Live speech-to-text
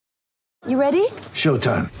You ready?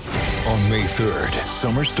 Showtime. On May 3rd,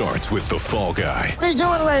 summer starts with The Fall Guy. Let's do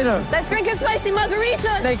it later. Let's drink a spicy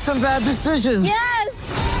margarita. Make some bad decisions.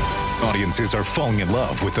 Yes! Audiences are falling in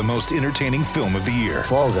love with the most entertaining film of the year.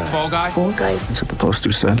 Fall Guy. Fall Guy? Fall guy. That's what the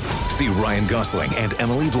poster said. See Ryan Gosling and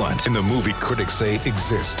Emily Blunt in the movie critics say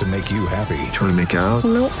exists to make you happy. Trying to make it out?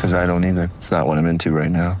 Nope. Because I don't either. It's not what I'm into right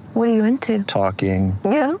now. What are you into? Talking.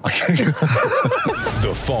 Yeah.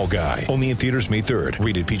 The Fall Guy. Only in theaters May 3rd.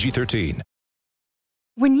 Rated PG-13.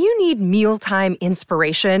 When you need mealtime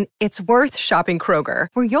inspiration, it's worth shopping Kroger,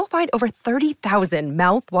 where you'll find over 30,000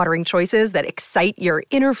 mouth-watering choices that excite your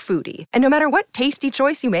inner foodie. And no matter what tasty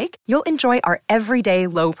choice you make, you'll enjoy our everyday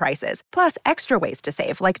low prices, plus extra ways to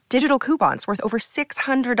save, like digital coupons worth over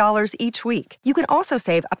 $600 each week. You can also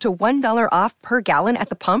save up to $1 off per gallon at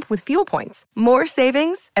the pump with fuel points. More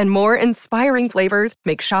savings and more inspiring flavors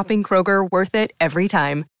make shopping Kroger worth it every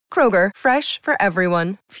time. Kroger, fresh for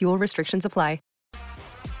everyone. Fuel restrictions apply.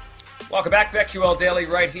 Welcome back, BetQL Daily,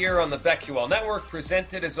 right here on the BetQL Network,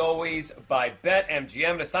 presented as always by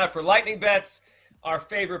BetMGM. It's time for Lightning Bets, our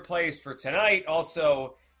favorite place for tonight.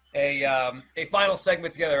 Also, a final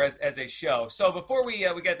segment together as a show. So before we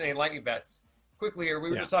get to any Lightning Bets, quickly here, we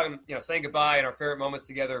were just talking, saying goodbye and our favorite moments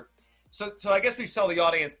together. So I guess we should tell the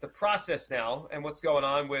audience the process now and what's going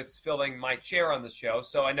on with filling my chair on the show.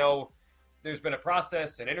 So I know there's been a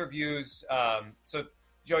process and interviews. So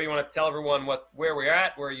Joe, you want to tell everyone where we're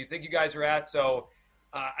at, where you think you guys are at? So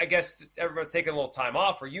I guess everyone's taking a little time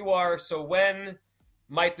off, or you are. So when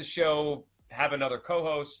might the show have another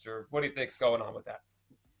co-host, or what do you think's going on with that?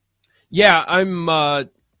 Yeah,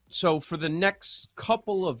 I'm so for the next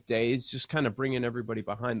couple of days, just kind of bringing everybody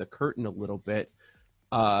behind the curtain a little bit.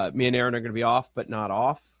 Me and Aaron are going to be off, but not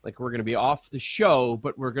off. Like, we're going to be off the show,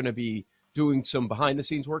 but we're going to be doing some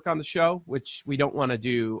behind-the-scenes work on the show, which we don't want to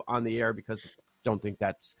do on the air because don't think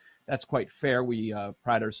that's quite fair. We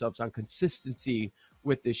pride ourselves on consistency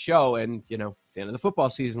with this show, and it's the end of the football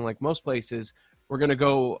season. Like most places, we're going to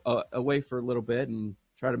go away for a little bit and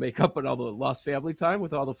try to make up on all the lost family time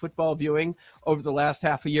with all the football viewing over the last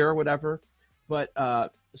half a year or whatever. But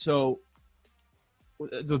so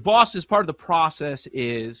the boss, as part of the process,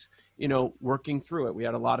 is working through it. We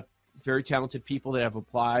had a lot of very talented people that have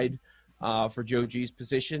applied for Joe G's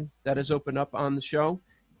position that has opened up on the show.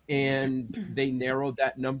 And they narrowed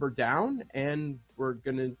that number down, and we're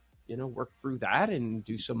going to, work through that and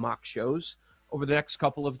do some mock shows over the next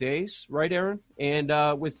couple of days. Right, Aaron?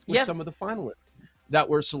 And with some of the finalists that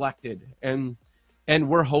were selected. And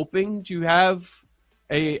we're hoping to have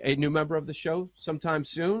a new member of the show sometime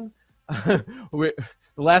soon.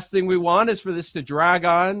 The last thing we want is for this to drag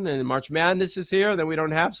on, and March Madness is here, then we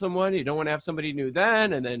don't have someone. You don't want to have somebody new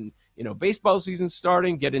then, and then baseball season's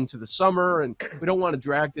starting, get into the summer, and we don't want to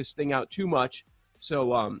drag this thing out too much.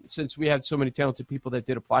 So since we had so many talented people that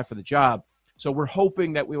did apply for the job, so we're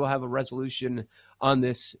hoping that we will have a resolution on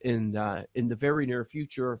this in the very near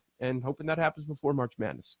future, and hoping that happens before March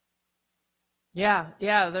Madness. Yeah,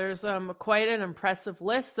 there's quite an impressive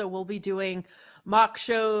list. So we'll be doing mock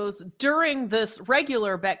shows during this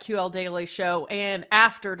regular BetQL Daily show and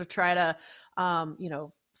after to try to,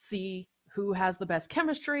 see who has the best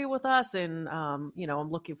chemistry with us. And, I'm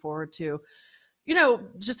looking forward to,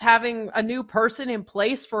 just having a new person in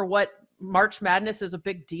place for what March Madness is a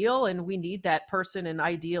big deal. And we need that person and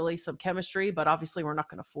ideally some chemistry, but obviously we're not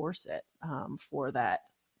going to force it for that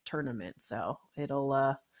tournament. So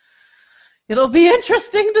it'll be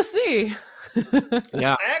interesting to see.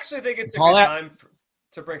 Yeah. I actually think it's a good time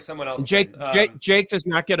to bring someone else. Jake does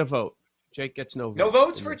not get a vote. Jake gets no vote. No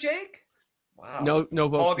votes for Jake? Wow. No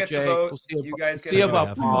vote. Paul for gets Jake. a vote. We'll you guys get see a about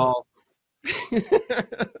vote. Paul.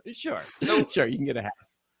 Sure. Sure, you can get a half.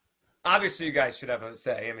 Obviously, you guys should have a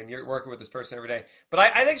say. I mean, you're working with this person every day. But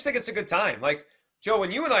I just think it's a good time. Like, Joe,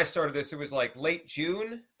 when you and I started this, it was like late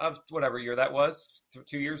June of whatever year that was,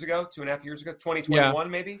 2 years ago, 2.5 years ago,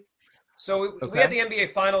 2021 maybe. So we had the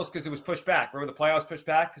NBA Finals because it was pushed back. Remember the playoffs pushed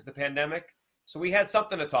back because of the pandemic? So we had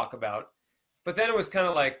something to talk about. But then it was kind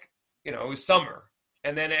of like, it was summer.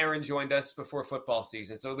 And then Aaron joined us before football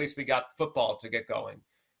season. So at least we got football to get going.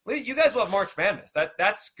 You guys will have March Madness.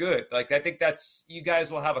 That's good. Like, I think you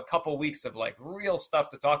guys will have a couple weeks of like real stuff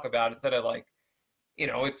to talk about instead of like,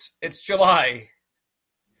 it's July.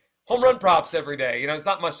 Home run props every day. It's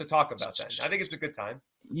not much to talk about then. I think it's a good time.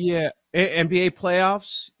 Yeah. NBA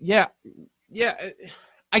playoffs. Yeah.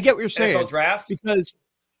 I get what you're saying. NFL draft. Because,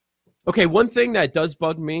 one thing that does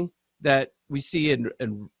bug me that we see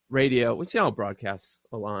in radio, we see on broadcasts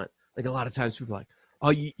a lot. Like a lot of times people are like,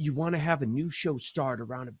 you want to have a new show start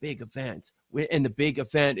around a big event. And the big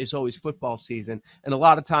event is always football season. And a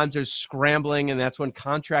lot of times there's scrambling, and that's when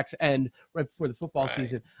contracts end right before the football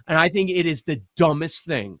season. And I think it is the dumbest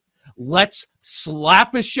thing. Let's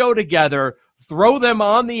slap a show together, throw them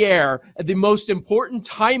on the air at the most important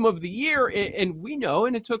time of the year. And we know,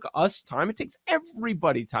 and it took us time. It takes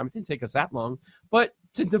everybody time. It didn't take us that long. But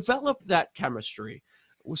to develop that chemistry.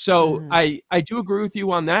 So I do agree with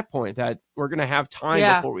you on that point that we're going to have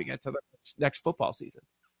time before we get to the next football season.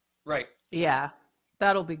 Right. Yeah,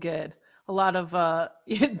 that'll be good. A lot of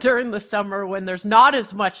during the summer when there's not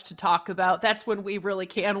as much to talk about, that's when we really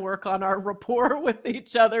can work on our rapport with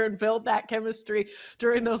each other and build that chemistry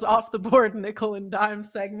during those off the board nickel and dime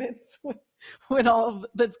segments when all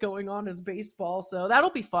that's going on is baseball. So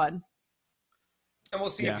that'll be fun. And we'll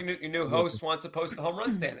see if your new host wants to post the home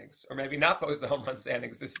run standings, or maybe not post the home run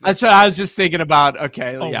standings. That's what I was just thinking about.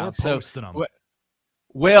 Okay, we're posting them.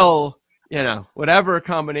 Will, whatever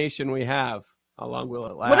combination we have, how long will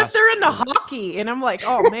it last? What if they're into hockey? And I'm like,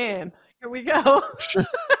 oh man, here we go.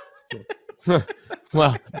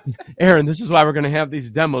 Well, Aaron, this is why we're going to have these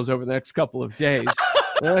demos over the next couple of days.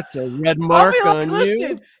 That's a red mark on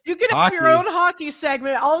you. You can have your own hockey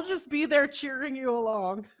segment. I'll just be there cheering you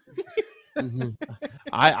along.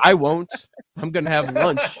 I won't. I'm going to have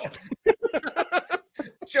lunch.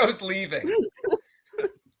 Joe's leaving.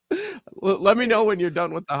 Let me know when you're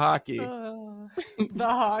done with the hockey. The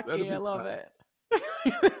hockey, I love it.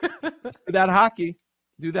 Do that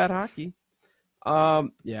hockey.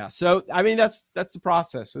 Yeah. So I mean, that's the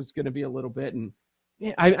process. So it's going to be a little bit. And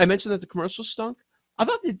I mentioned that the commercial stunk. I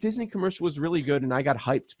thought the Disney commercial was really good, and I got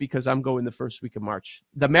hyped because I'm going the first week of March.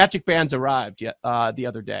 The Magic Bands arrived the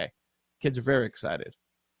other day. Kids are very excited.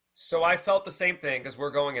 So I felt the same thing because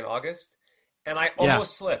we're going in August, and I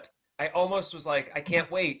almost slipped. I almost was like, I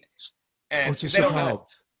can't wait. And they don't know.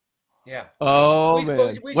 Yeah. Oh,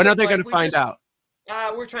 man. When are they going to find out?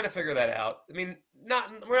 We're trying to figure that out. I mean,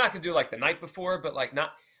 we're not going to do like the night before, but like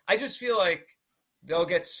not. I just feel like they'll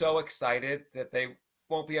get so excited that they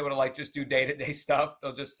won't be able to like just do day-to-day stuff.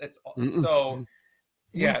 They'll just so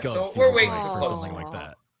we're waiting for something like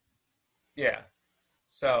that. Yeah.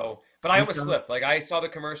 So, but I almost slipped. Like I saw the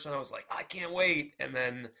commercial and I was like, I can't wait. And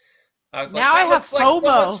then I was now like, I have FOMO. Like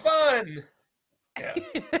so much fun. Yeah.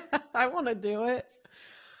 I want to do it.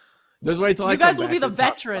 Just wait till you guys will be the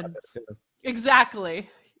veterans. Exactly.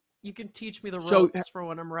 You can teach me the ropes for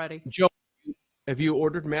when I'm ready. Joe, have you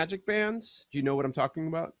ordered Magic Bands? Do you know what I'm talking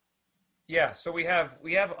about? Yeah, so we have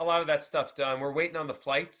a lot of that stuff done. We're waiting on the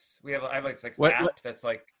flights. I have like an app that's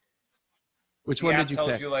like. Which one did you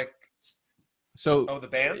tells pick? You like. So the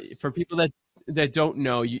bands for people that don't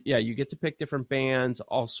know, you get to pick different bands,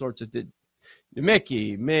 all sorts of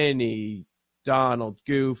Mickey, Minnie, Donald,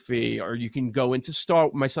 Goofy, or you can go into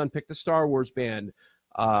My son picked a Star Wars band.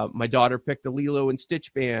 My daughter picked a Lilo and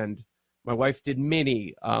Stitch band. My wife did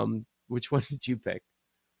Minnie. Which one did you pick?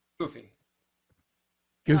 Goofy.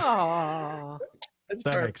 Aww.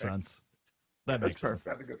 That makes sense. That makes sense.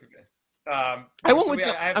 The Goofy band. I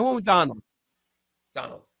went with Donald.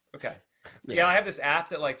 Donald. Okay. Yeah, I have this app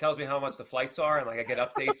that like tells me how much the flights are, and like I get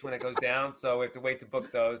updates when it goes down. So we have to wait to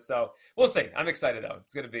book those. So we'll see. I'm excited though.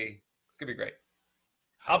 It's gonna be great.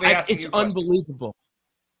 I'll be asking you questions. Unbelievable.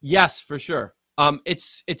 Yes, for sure.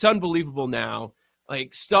 It's unbelievable now.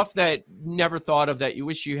 Like stuff that never thought of that you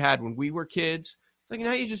wish you had when we were kids. It's like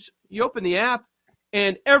now you open the app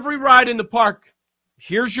and every ride in the park,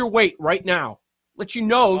 here's your wait right now. Let you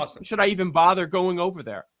know, awesome. Should I even bother going over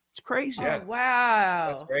there? It's crazy. Yeah. Oh, wow.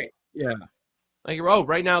 That's great. Yeah. Like,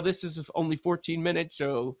 right now this is only 14 minutes,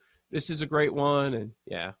 so this is a great one. And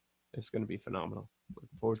yeah, it's going to be phenomenal. Looking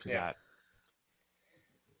forward to that.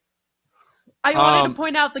 I wanted to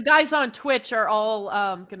point out the guys on Twitch are all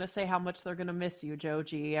going to say how much they're going to miss you,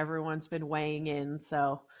 Joji. Everyone's been weighing in.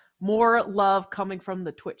 So more love coming from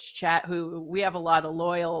the Twitch chat, who we have a lot of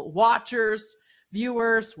loyal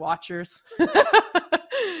viewers. Probably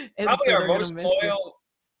our most loyal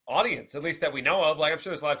audience, at least that we know of. Like I'm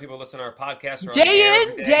sure there's a lot of people listening to our podcast. Day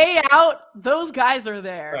in, day out, those guys are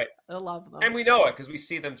there. Right. I love them. And we know it because we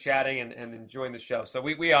see them chatting and enjoying the show. So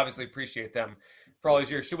we obviously appreciate them for all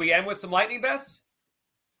these years. Should we end with some lightning bets?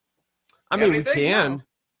 I mean, we can. No.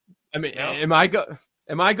 I mean, no.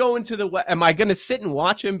 Am I going to sit and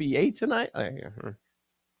watch NBA tonight?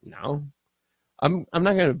 No. I'm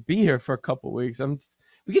not going to be here for a couple of weeks.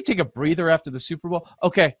 We could take a breather after the Super Bowl.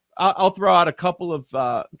 Okay, I'll throw out a couple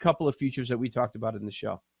of features that we talked about in the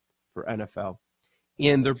show for NFL,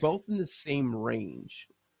 and they're both in the same range.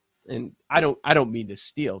 And I don't mean to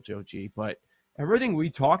steal, Joe G, but everything we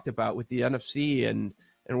talked about with the NFC and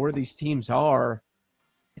where these teams are,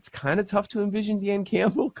 it's kind of tough to envision Dan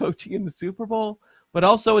Campbell coaching in the Super Bowl, but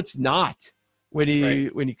also it's not when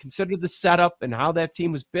you consider the setup and how that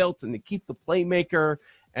team was built, and they keep the playmaker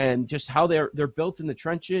and just how they're built in the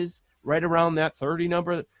trenches right around that 30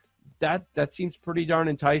 number. That seems pretty darn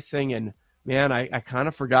enticing. And man, I kind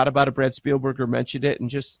of forgot about it. Brad Spielberger mentioned it, and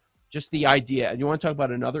just the idea. And you want to talk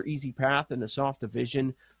about another easy path in a soft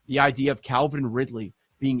division, the idea of Calvin Ridley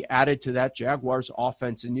being added to that Jaguars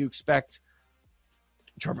offense, and you expect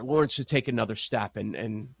Trevor Lawrence to take another step, and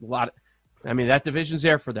a lot of, I mean, that division's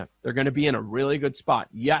there for them. They're going to be in a really good spot.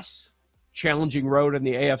 Yes, challenging road in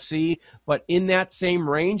the AFC, but in that same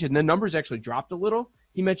range, and the numbers actually dropped a little.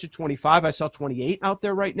 He mentioned 25. I saw 28 out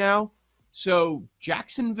there right now. So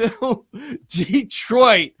Jacksonville,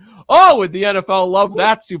 Detroit. Oh, would the NFL love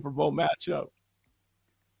that Super Bowl matchup?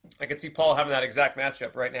 I can see Paul having that exact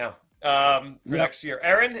matchup right now for next year.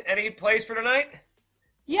 Aaron, any plays for tonight?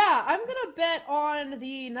 Yeah, I'm going to bet on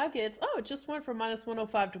the Nuggets. Oh, it just went from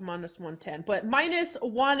 -105 to -110, but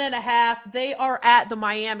 -1.5. They are at the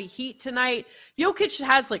Miami Heat tonight. Jokic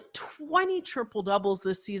has like 20 triple-doubles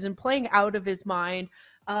this season, playing out of his mind.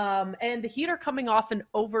 And the Heat are coming off an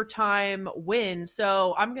overtime win.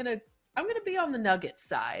 So I'm going to be on the Nuggets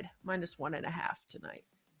side, -1.5 tonight.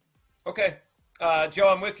 Okay. Joe,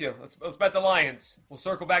 I'm with you. Let's bet the Lions. We'll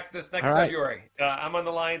circle back to this next February. I'm on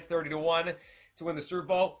the Lions 30-1 to win the Super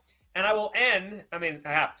Bowl. And I will end, I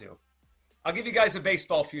have to. I'll give you guys a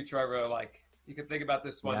baseball future I really like. You can think about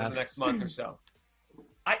this one in the next month or so.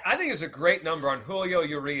 I think there's a great number on Julio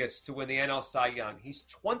Urias to win the NL Cy Young. He's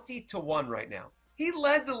 20-1 right now. He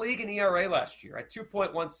led the league in ERA last year at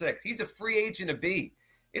 2.16. He's a free agent to be.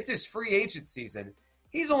 It's his free agent season.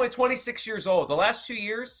 He's only 26 years old. The last 2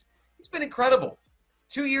 years, he's been incredible.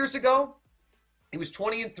 2 years ago, he was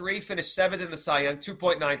 20-3, finished 7th in the Cy Young,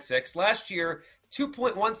 2.96. Last year,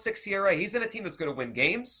 2.16 ERA. He's in a team that's going to win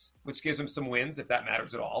games, which gives him some wins, if that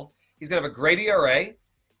matters at all. He's going to have a great ERA,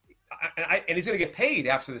 and he's going to get paid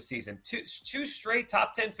after the season. Two straight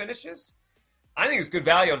top 10 finishes. I think it's good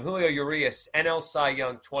value on Julio Urias, NL Cy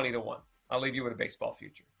Young, 20-1. I'll leave you with a baseball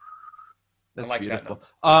future. That's I like beautiful.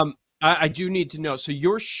 that. I do need to know. So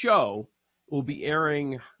your show will be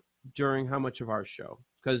airing during how much of our show?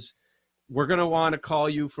 Because we're going to want to call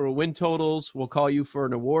you for win totals. We'll call you for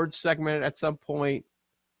an awards segment at some point.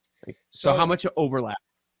 So how much overlap?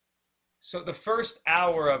 So the first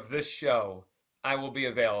hour of this show, I will be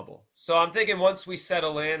available. So I'm thinking once we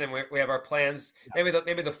settle in and we have our plans, maybe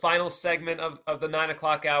the final segment of the 9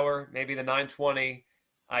 o'clock hour, maybe the 9:20,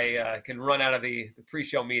 I can run out of the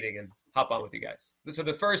pre-show meeting and hop on with you guys. So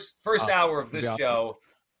the first hour of this show,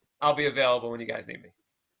 I'll be available when you guys need me.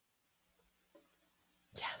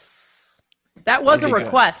 Yes. That was a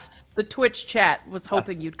request. The Twitch chat was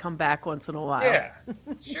hoping you'd come back once in a while. Yeah,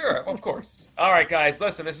 sure, of course. All right, guys,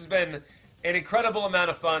 listen, this has been an incredible amount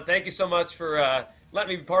of fun. Thank you so much for letting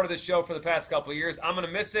me be part of this show for the past couple of years. I'm going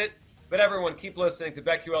to miss it, but everyone keep listening to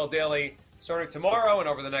BetQL Daily starting tomorrow and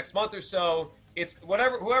over the next month or so. It's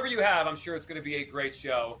whoever you have, I'm sure it's going to be a great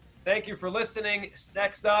show. Thank you for listening.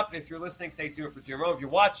 Next up, if you're listening, stay tuned for Jim Rome. If you're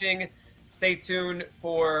watching, stay tuned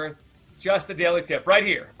for Just a Daily Tip right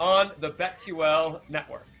here on the BetQL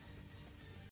Network.